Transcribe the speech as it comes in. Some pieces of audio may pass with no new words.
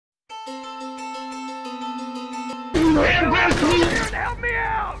Help me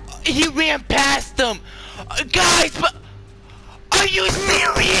out! He ran past them! Guys, but... Are you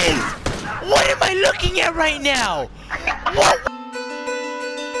serious? What am I looking at right now? What?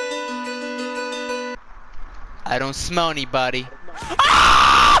 I don't smell anybody.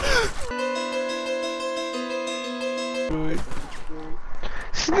 Ah!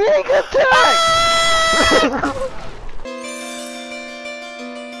 Snake attack!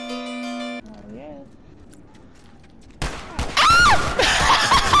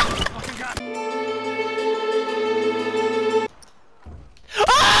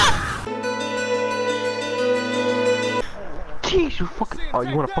 Jeez, you fucking. Oh,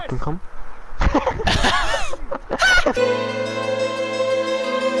 you wanna fucking come?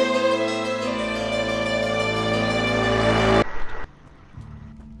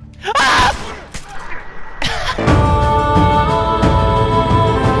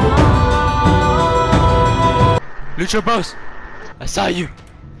 Lucha Bros! I saw you!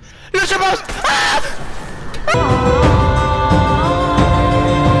 Lucha Bros! Ah!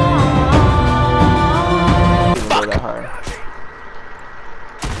 Fuck!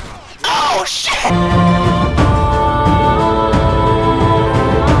 Oh shit!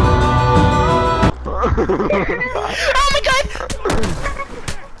 Oh my god!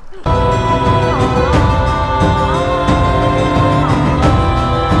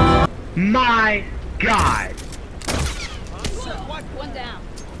 My God! One down.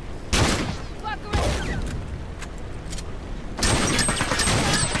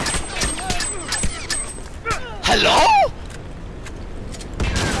 Hello?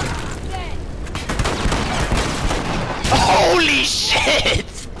 Holy shit!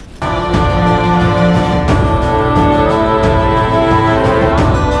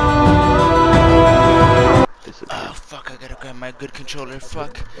 Oh fuck, I gotta grab my good controller,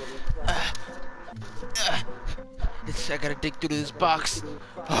 fuck. I gotta dig through this box.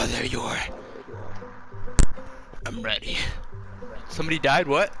 Oh, there you are. I'm ready. Somebody died,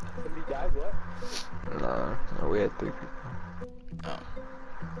 what? No, we had 3 people. Oh.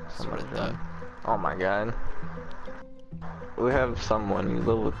 That's what I thought. Died. Oh my god. We have someone, he's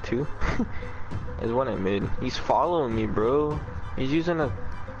level 2. There's one in mid. He's following me, bro. He's using a...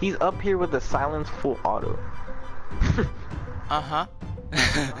 He's up here with the silence full auto. Uh-huh.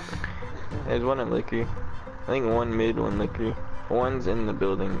 There's one in liquor. I think one mid, one liquor. One's in the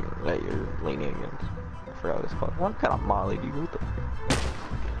building that you're leaning against. I forgot what it's called. One kind of molly, dude. What the...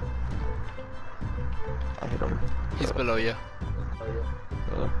 I hit him. He's below you.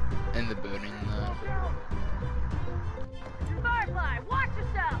 Yeah. In the building. Firefly, watch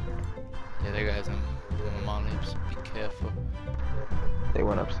yourself. Yeah, that guy's in Molly, so be careful. They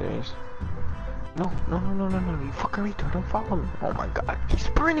went upstairs. No, no, no, no, no, no, you fucking retard, don't follow me. Oh my god, he's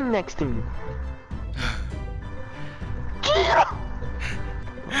sprinting next to me.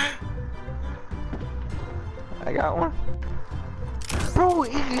 I got one. Bro,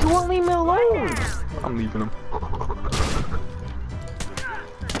 he won't leave me alone. I'm leaving him.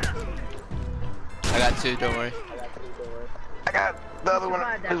 I got 2, don't worry. I got the other one.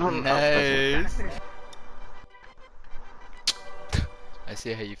 This one. Nice. I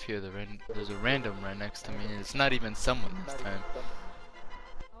see how you feel. There's a random right next to me. It's not even someone this time.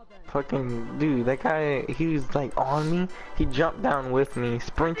 Fucking dude, that guy, he was like on me. He jumped down with me,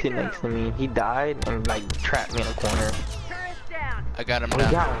 sprinted next to me. He died and like trapped me in a corner. I got him Oh, down.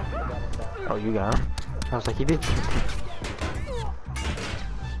 you got him. Oh, you got him. I was like, he did.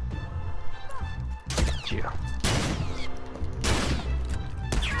 Yeah.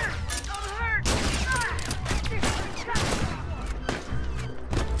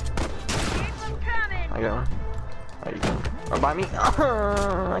 I got one. Oh, you got him. Oh, by me?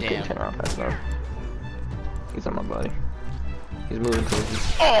 I couldn't turn around fast enough. He's on my body. He's moving towards me.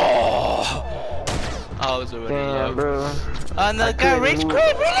 Oh! I was already Damn, low. bro. Oh no, guy rage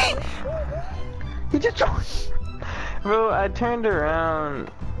quit, really? He just joined. Bro, I turned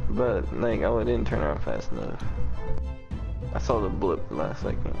around, but like I didn't turn around fast enough. I saw the blip last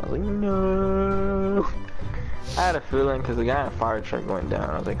second. I was like, no. I had a feeling because the guy in a fire truck went down.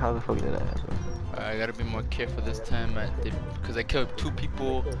 I was like, how the fuck did that happen? I gotta be more careful this time, because I killed 2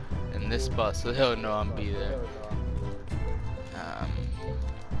 people in this spot, so hell no, I'm be there.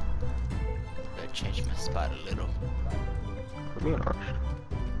 Gotta change my spot a little. We're being rushed.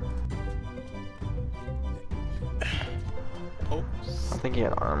 Oh. I think he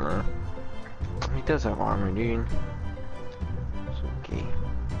had armor. He does have armor, dude. It's okay.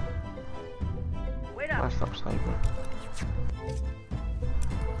 Wait Why up. stop sniping?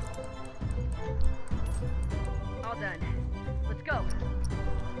 All done. Let's go.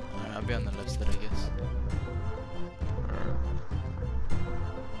 Alright, I'll be on the left side, I guess.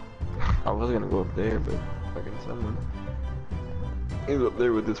 I was gonna go up there, but fucking someone. He was up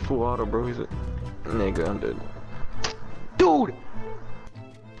there with his full auto, bro. He's like, nigga, I'm dead. Dude!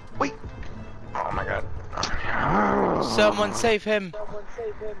 Wait! Oh my god. Someone save him.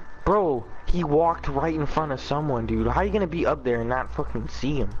 Bro, he walked right in front of someone, dude. How you gonna be up there and not fucking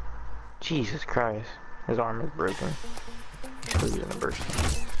see him? Jesus Christ. His arm is broken. He's gonna burst.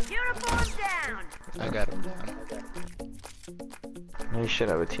 Uniform down. I got him down. He should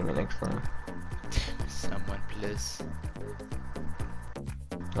have a teammate next to him. Someone please.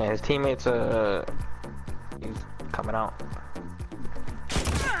 Yeah, his teammate's he's coming out.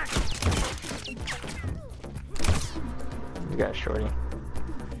 You got shorty.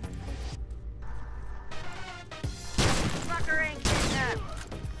 Fucker ain't getting up.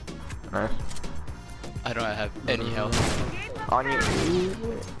 Nice. I don't have any health. On you.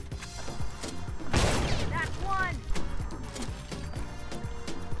 That's one.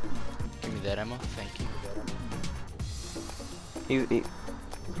 Give me that ammo. Thank you. He's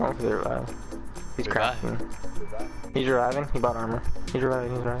going for the revive. He's Revive? crafting. He's reviving. He bought armor. He's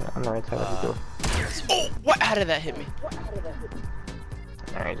reviving. He's right on the right side of the door. Oh, what? How did that hit me?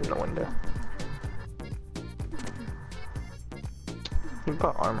 Alright, he's in the window. He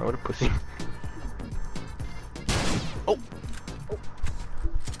bought armor. What a pussy. Oh.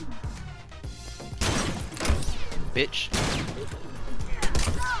 Bitch.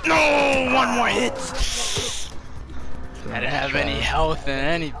 No! One more hit! I didn't have any health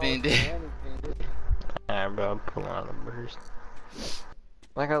and anything, dude. Alright, bro. I'm pulling out a burst.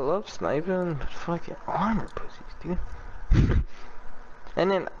 Like, I love sniping, but fucking armor pussies, dude. And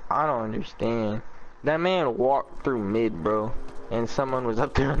then, I don't understand. That man walked through mid, bro. And someone was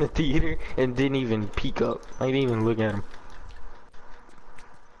up there in the theater and didn't even peek up. I didn't even look at him.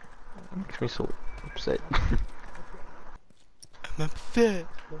 It makes me so upset. I'm upset.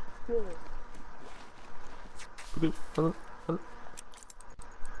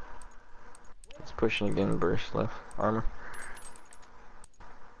 It's pushing again, burst left. Armor.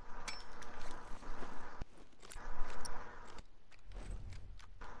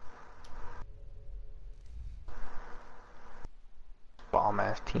 Bomb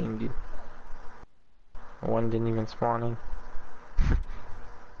ass team, dude. One didn't even spawn in.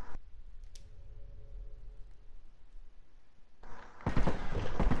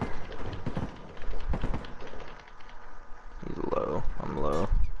 He's low. I'm low.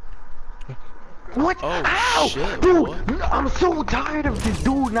 What? Oh, Ow! shit, Dude, boy. I'm so tired of this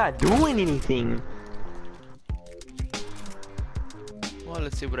dude not doing anything. Well,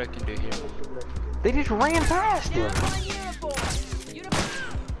 let's see what I can do here. They just ran past him.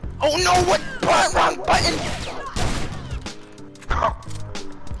 Oh no! What? Wrong button!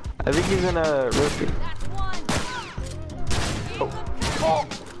 I think he's gonna rotate. That's one. Oh.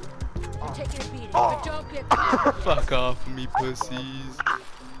 You're taking a beating, but don't get Fuck off me, pussies.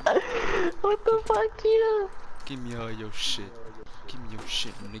 What the fuck, Tito? Give me all your shit. Give me your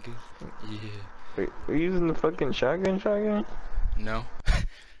shit, nigga. Yeah. Wait, we're using the fucking shotgun? No.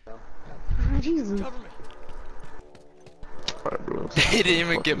 Jesus. He didn't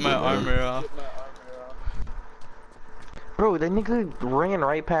even get my armor off. Bro, that nigga ran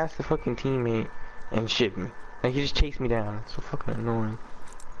right past the fucking teammate and shit me. Like, he just chased me down. It's so fucking annoying.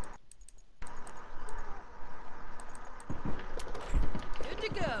 Good to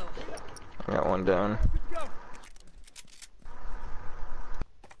go. I got one down.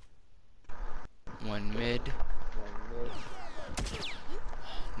 One mid.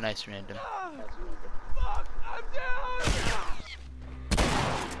 Nice random. Fuck, I'm down!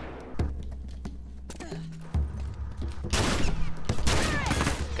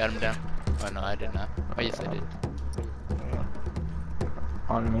 Got him down. Oh no, I did not. Oh yes, I did.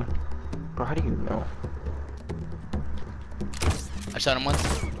 On me. Bro, how do you know? I shot him once.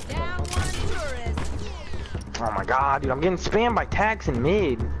 Down one tourist. Oh my god, dude, I'm getting spammed by tags in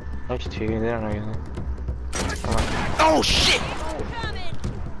mid. There's two, they don't know anything. Oh shit! Coming.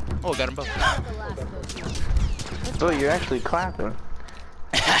 Oh, got him both. Bro, you're actually clapping.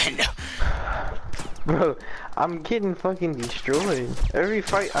 I know. Bro, I'm getting fucking destroyed. Every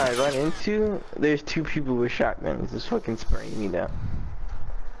fight I run into, there's two people with shotguns just fucking spraying me down.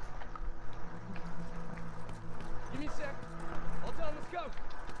 Give me a sec. All done, let's go.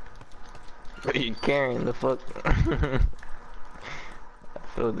 Bro, you're carrying the fuck. I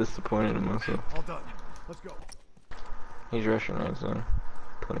feel disappointed in myself. All done. Let's go. He's rushing right zone.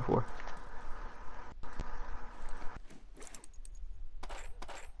 24.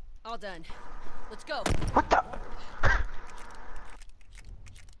 All done. Let's go. What the?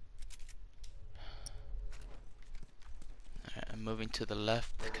 Alright, I'm I'm moving to the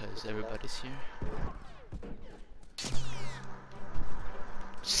left because everybody's here.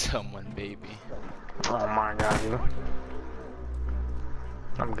 Someone, baby. Oh my god, dude.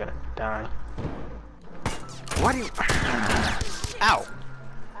 I'm gonna die. What do you... Ow!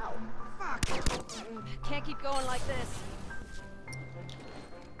 Can't keep going like this.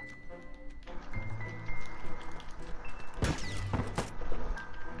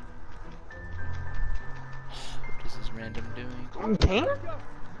 What is this random doing? King?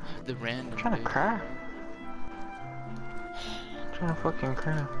 The random I'm trying to dude. cry. I'm trying to fucking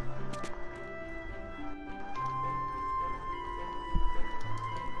cry.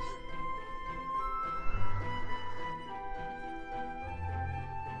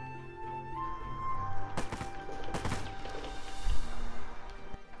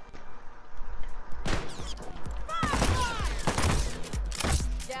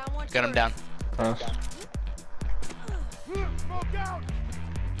 Down one Got him down. Nice. Smoke out!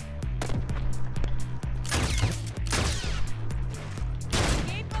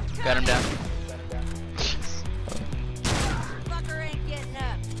 Got him down. Fucker ain't getting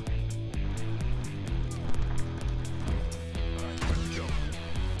up.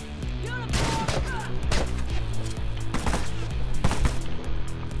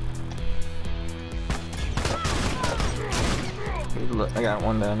 Look, I got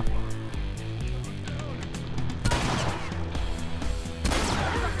one down.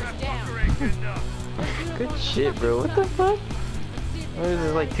 Good shit, bro. What the fuck? What is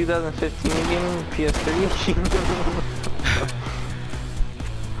this, like 2015 game? PS3?